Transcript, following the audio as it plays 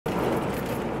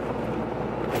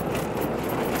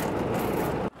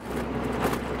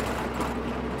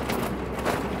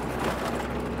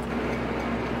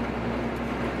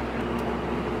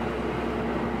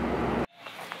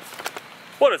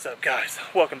What is up, guys?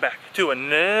 Welcome back to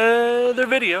another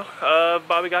video of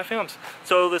Bobby Guy Films.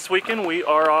 So this weekend we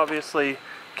are obviously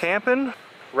camping,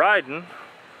 riding,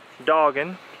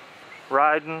 dogging,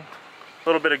 riding, a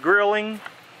little bit of grilling,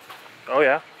 oh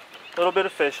yeah, a little bit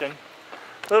of fishing,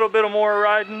 a little bit of more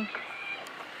riding,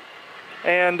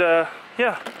 and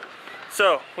yeah,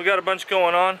 so we got a bunch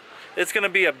going on. It's going to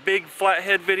be a big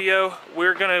Flathead video.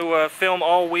 We're going to film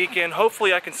all weekend.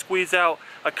 Hopefully I can squeeze out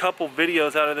a couple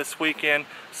videos out of this weekend.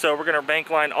 So we're going to bank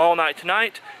line all night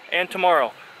tonight and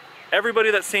tomorrow. Everybody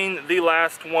that's seen the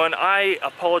last one, I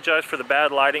apologize for the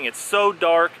bad lighting. It's so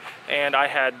dark and I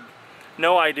had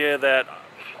no idea that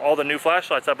all the new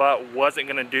flashlights I bought wasn't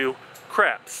going to do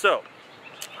crap. So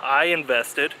I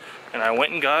invested and I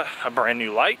went and got a brand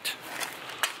new light.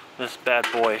 This bad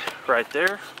boy right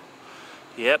there.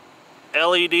 Yep.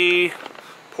 LED,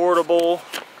 portable,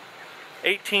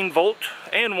 18 volt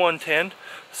and 110,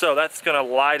 so that's gonna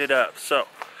light it up. So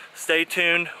stay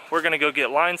tuned, we're gonna go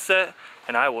get line set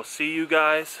and I will see you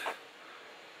guys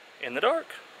in the dark.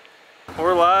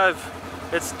 We're live.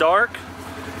 It's dark.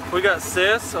 We got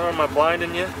Sis. Oh, am I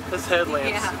blinding you? This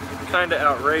headlamp's kind of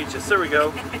outrageous. There we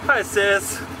go. Hi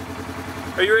Sis,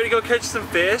 are you ready to go catch some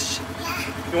fish?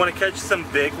 You want to catch some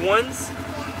big ones?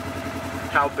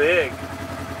 How big?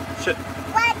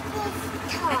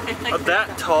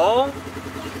 That tall?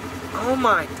 Oh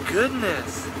my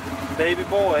goodness. Baby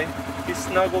boy, he's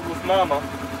snuggled with mama.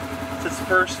 It's his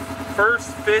first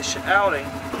fish outing.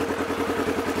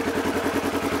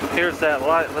 Here's that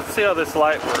light. Let's see how this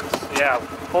light works. Yeah,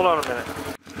 hold on a minute.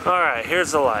 Alright,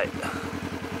 here's the light.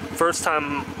 First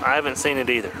time, I haven't seen it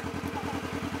either.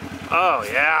 Oh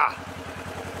yeah.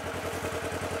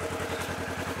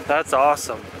 That's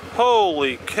awesome.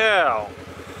 Holy cow.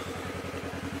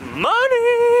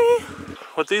 Money!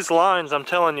 With these lines, I'm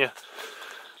telling you,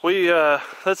 we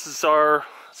this is our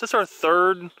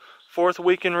fourth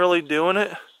weekend really doing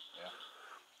it.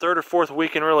 Third or fourth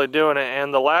weekend really doing it,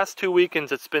 and the last 2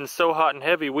 weekends it's been so hot and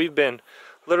heavy we've been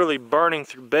literally burning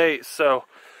through bait. So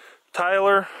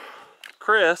Tyler,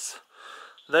 Chris,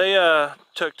 they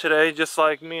took today, just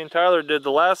like me and Tyler did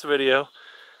the last video,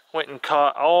 went and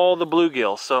caught all the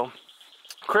bluegills. So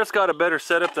Chris got a better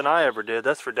setup than I ever did,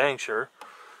 that's for dang sure.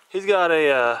 He's got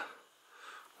a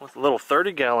with a little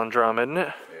 30-gallon drum, isn't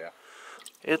it? Yeah.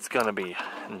 It's gonna be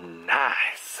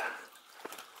nice.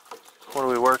 What are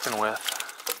we working with?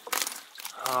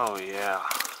 Oh yeah.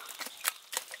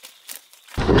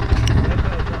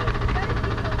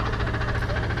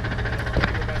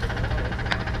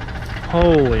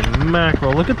 Holy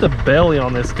mackerel, look at the belly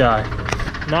on this guy.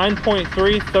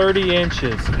 9.3, 30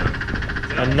 inches.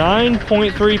 A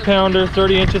 9.3 pounder,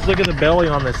 30 inches. Look at the belly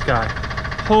on this guy.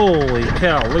 Holy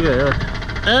cow, look at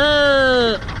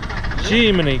that.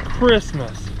 Jiminy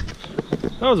Christmas.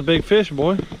 That was a big fish,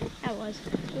 boy. That was.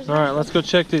 Alright, let's go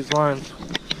check these lines.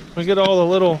 We get all the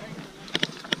little,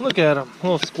 look at them,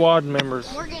 little squad members.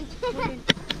 Morgan.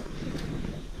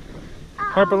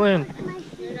 Harper Lynn,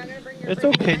 it's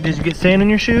okay. Did you get sand in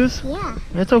your shoes? Yeah.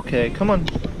 It's okay, come on.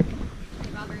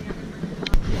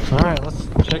 Alright, let's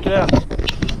check it out.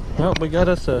 Well, we got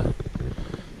us a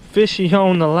fishy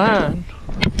on the line.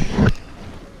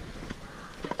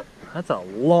 That's a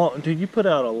long, dude, you put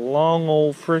out a long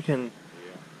old freaking,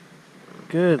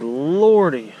 good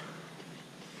lordy.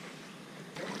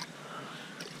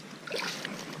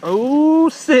 Oh,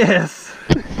 sis.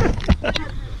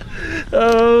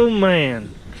 Oh,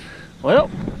 man. Well,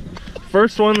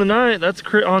 first one of the night, that's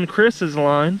on Chris's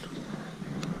line.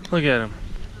 Look at him.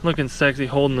 Looking sexy,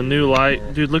 holding the new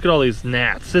light. Dude, look at all these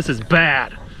gnats. This is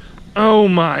bad. Oh,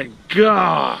 my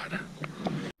God.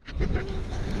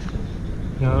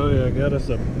 Oh yeah, got us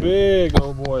a big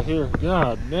old boy here.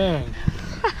 God dang.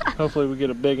 Hopefully we get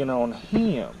a big one on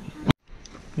him.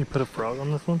 You put a frog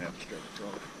on this one? Yeah,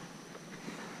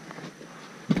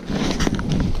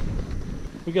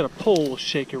 we got a pole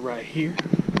shaker right here.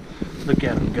 Look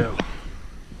at him go.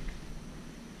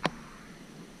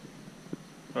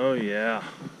 Oh yeah.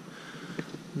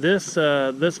 This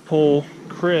pole,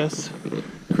 Chris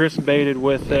baited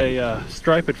with a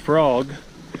striped frog.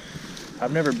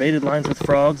 I've never baited lines with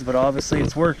frogs, but obviously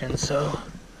it's working, so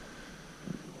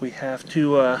we have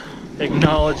to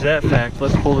acknowledge that fact.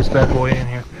 Let's pull this bad boy in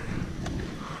here.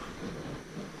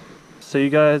 So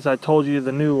you guys, I told you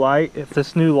the new light. If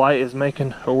this new light is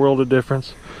making a world of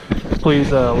difference,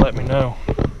 please let me know.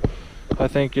 I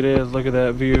think it is. Look at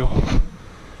that view. I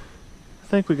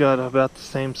think we got about the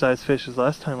same size fish as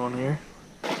last time on here.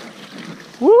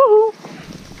 Woohoo!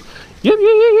 Yep,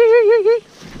 yep.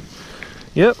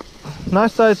 Yep.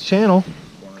 Nice sized channel.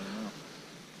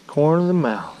 Corner of the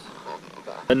mouth.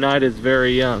 The night is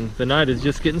very young. The night is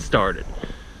just getting started.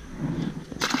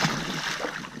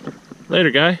 Later,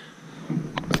 guy.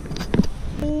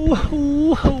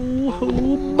 Oh,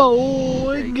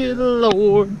 boy, good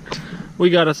lord. We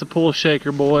got us a pool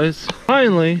shaker, boys.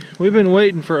 Finally, we've been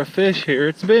waiting for a fish here.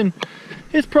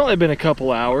 It's probably been a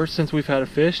couple hours since we've had a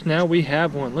fish. Now we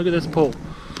have one. Look at this pole.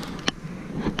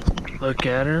 Look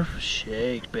at her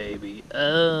shake, baby.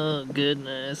 Oh,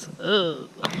 goodness. Oh.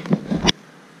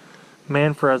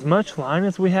 Man, for as much line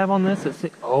as we have on this,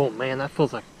 oh man, that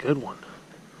feels like a good one.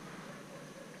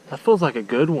 That feels like a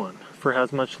good one for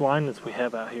as much line as we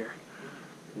have out here.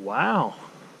 Wow.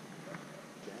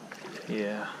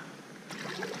 Yeah.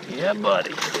 Yeah,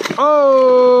 buddy.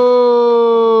 Oh!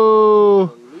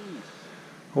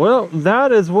 Well,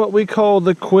 that is what we call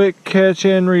the quick catch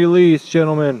and release,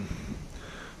 gentlemen.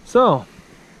 So,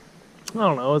 I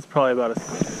don't know, it's probably about a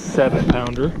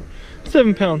 7-pounder.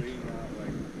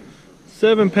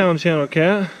 7-pound channel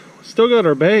cat. Still got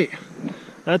our bait.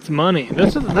 That's money.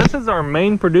 This is our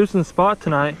main producing spot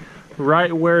tonight,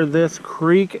 right where this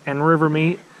creek and river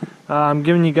meet. I'm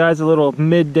giving you guys a little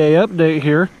midday update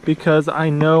here because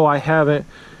I know I haven't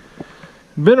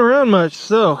been around much.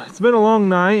 So it's been a long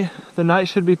night. The night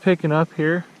should be picking up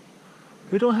here.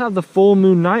 We don't have the full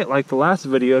moon night like the last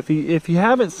video. If you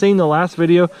haven't seen the last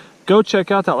video, go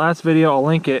check out that last video. I'll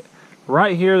link it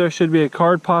right here. There should be a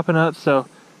card popping up, so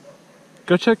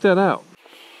go check that out.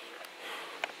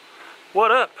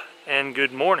 What up and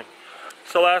good morning.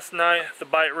 So last night the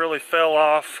bite really fell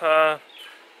off.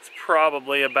 It's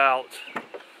probably about,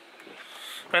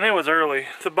 and it was early.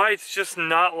 The bite's just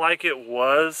not like it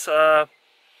was.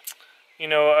 You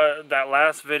know, that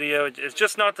last video, it's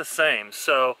just not the same.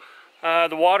 So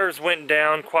the waters went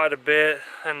down quite a bit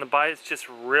and the bite's just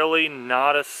really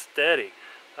not as steady.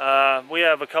 We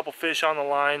have a couple fish on the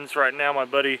lines right now. My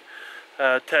buddy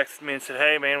texted me and said,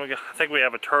 hey man, I think we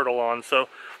have a turtle on, so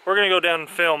we're gonna go down and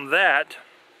film that.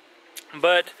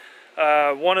 But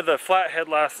one of the flathead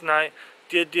last night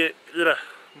I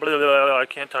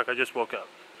can't talk, I just woke up.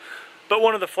 But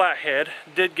one of the flathead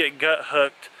did get gut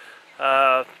hooked.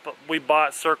 But we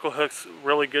bought circle hooks,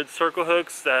 really good circle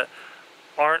hooks that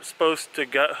aren't supposed to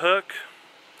gut hook.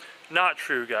 Not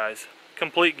true, guys.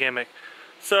 Complete gimmick.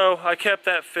 So I kept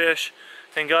that fish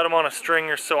and got him on a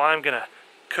stringer, so I'm gonna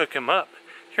cook him up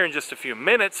here in just a few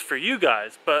minutes for you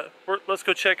guys. But let's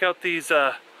go check out these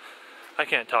I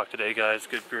can't talk today, guys,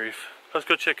 good grief. Let's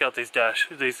go check out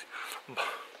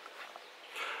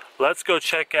let's go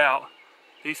check out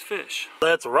these fish.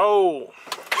 Let's roll.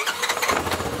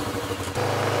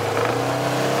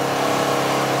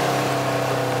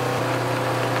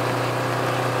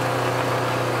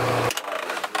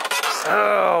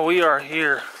 Oh, we are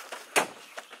here.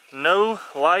 No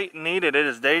light needed. It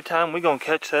is daytime. We're gonna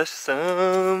catch us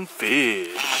some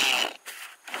fish.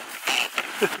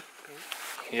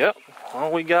 Yep. Oh,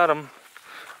 we got him.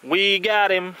 We got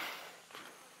him.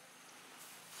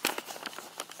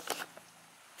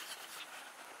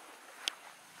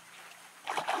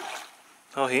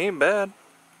 Oh, he ain't bad.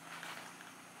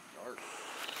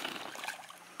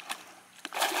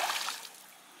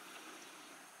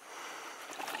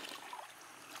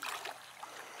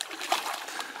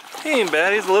 He ain't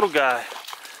bad, he's a little guy.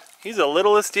 He's the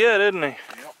littlest yet, isn't he?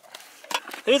 Yep.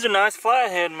 These are nice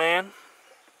flathead, man.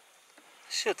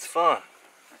 Shit's fun.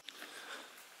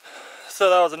 So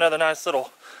that was another nice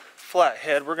little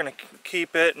flathead. We're gonna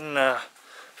keep it and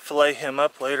fillet him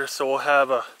up later, so we'll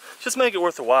have just make it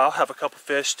worth a while, have a couple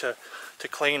fish to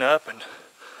clean up and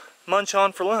munch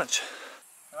on for lunch.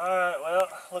 Alright, well,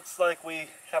 looks like we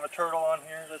have a turtle on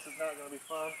here. This is not gonna be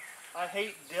fun. I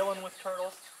hate dealing with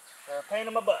turtles. They're a pain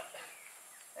in my butt.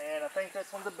 And I think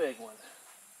this one's a big one.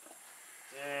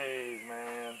 Jeez,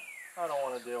 man. I don't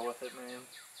want to deal with it, man.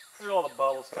 Look at all the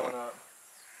bubbles coming up.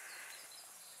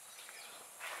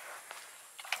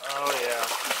 Oh, yeah.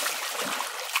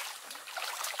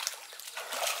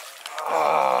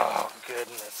 Oh,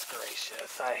 goodness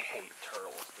gracious. I hate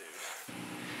turtles,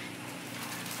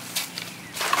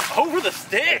 dude. Over the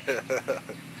stick!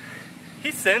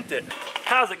 He sent it.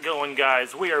 How's it going,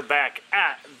 guys? We are back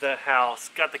at the house.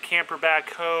 Got the camper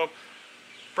back home.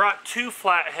 Brought 2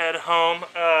 flathead home.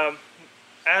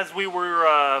 As we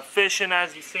were fishing,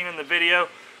 as you've seen in the video,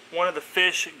 one of the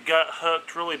fish got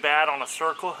hooked really bad on a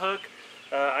circle hook.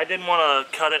 I didn't want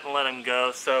to cut it and let him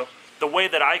go, so the way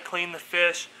that I clean the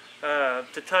fish,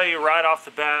 to tell you right off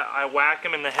the bat, I whack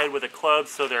them in the head with a club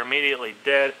so they're immediately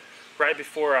dead right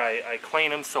before I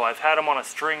clean them. So I've had them on a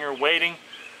stringer waiting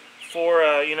for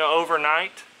you know,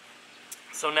 overnight.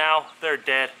 So now they're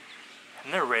dead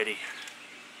and they're ready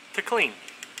to clean.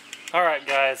 Alright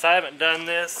guys, I haven't done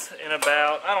this in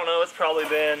about, I don't know, it's probably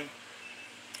been,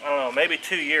 I don't know, maybe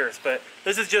 2 years, but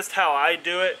this is just how I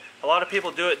do it. A lot of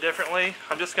people do it differently.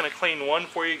 I'm just going to clean one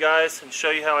for you guys and show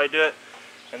you how I do it,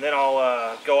 and then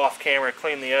I'll go off camera,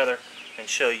 clean the other, and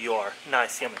show you our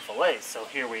nice yummy fillets. So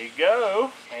here we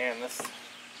go. Man, this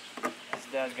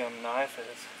dadgum knife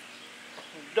is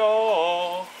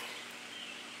dull.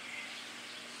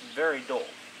 Very dull.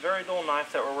 Very dull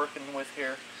knife that we're working with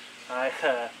here. I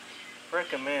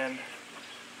recommend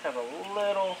have a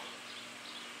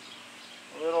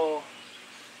little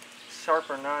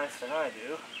sharper knife than I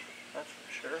do, that's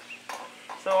for sure.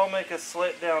 So I'll make a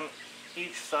slit down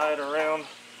each side around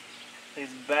these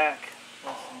back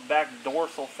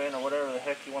dorsal fin, or whatever the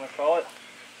heck you want to call it.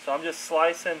 So I'm just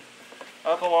slicing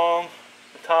up along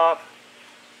the top,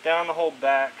 down the whole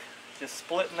back, just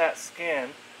splitting that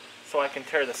skin so I can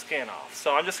tear the skin off.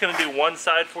 So I'm just going to do one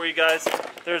side for you guys.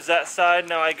 There's that side.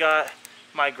 Now I got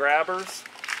my grabbers.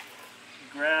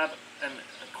 Grab a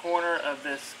corner of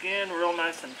this skin real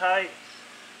nice and tight.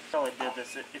 Probably did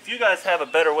this. If you guys have a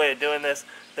better way of doing this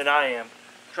than I am,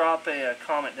 drop a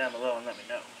comment down below and let me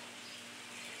know.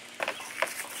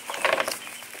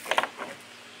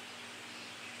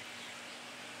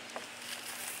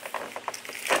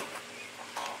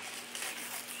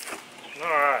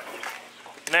 Alright,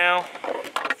 now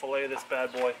we'll fillet this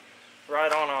bad boy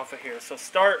right on off of here. So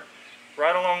start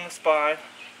right along the spine,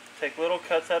 take little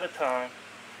cuts at a time.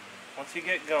 Once you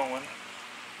get going,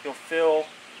 you'll feel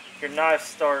your knife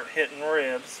start hitting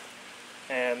ribs,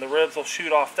 and the ribs will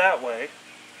shoot off that way.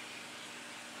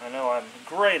 I know I'm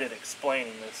great at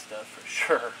explaining this stuff for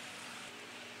sure.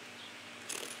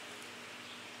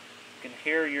 You can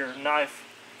hear your knife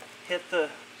hit the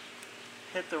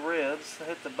ribs,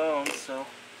 hit the bones, so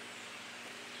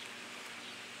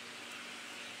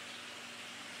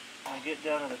when I get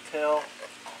down to the tail,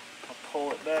 I'll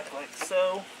pull it back like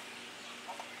so.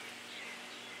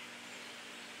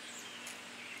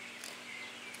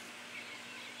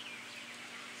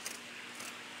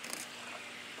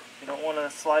 You don't want to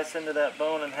slice into that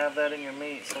bone and have that in your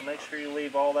meat, so make sure you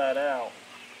leave all that out.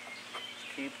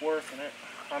 Just keep working it.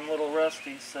 I'm a little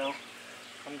rusty, so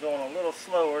I'm going a little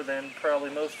slower than probably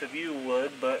most of you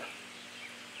would, but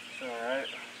it's alright.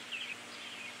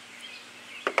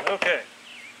 Okay,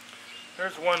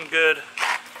 there's one good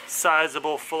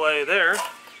sizable fillet there.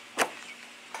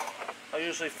 I'll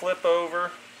usually flip over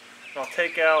and I'll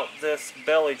take out this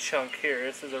belly chunk here.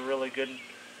 This is a really good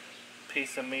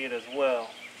piece of meat as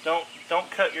well. Don't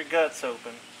cut your guts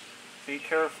open. Be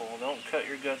careful. Don't cut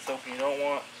your guts open. You don't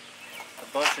want a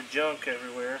bunch of junk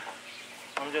everywhere.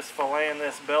 I'm just filleting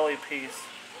this belly piece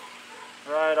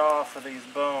right off of these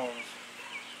bones.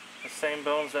 The same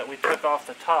bones that we took off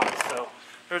the top. So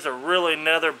there's a really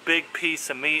another big piece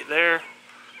of meat there.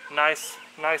 Nice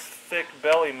thick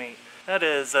belly meat. That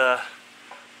is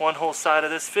one whole side of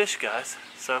this fish, guys.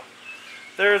 So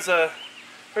there's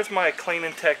my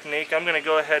cleaning technique. I'm going to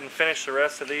go ahead and finish the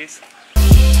rest of these.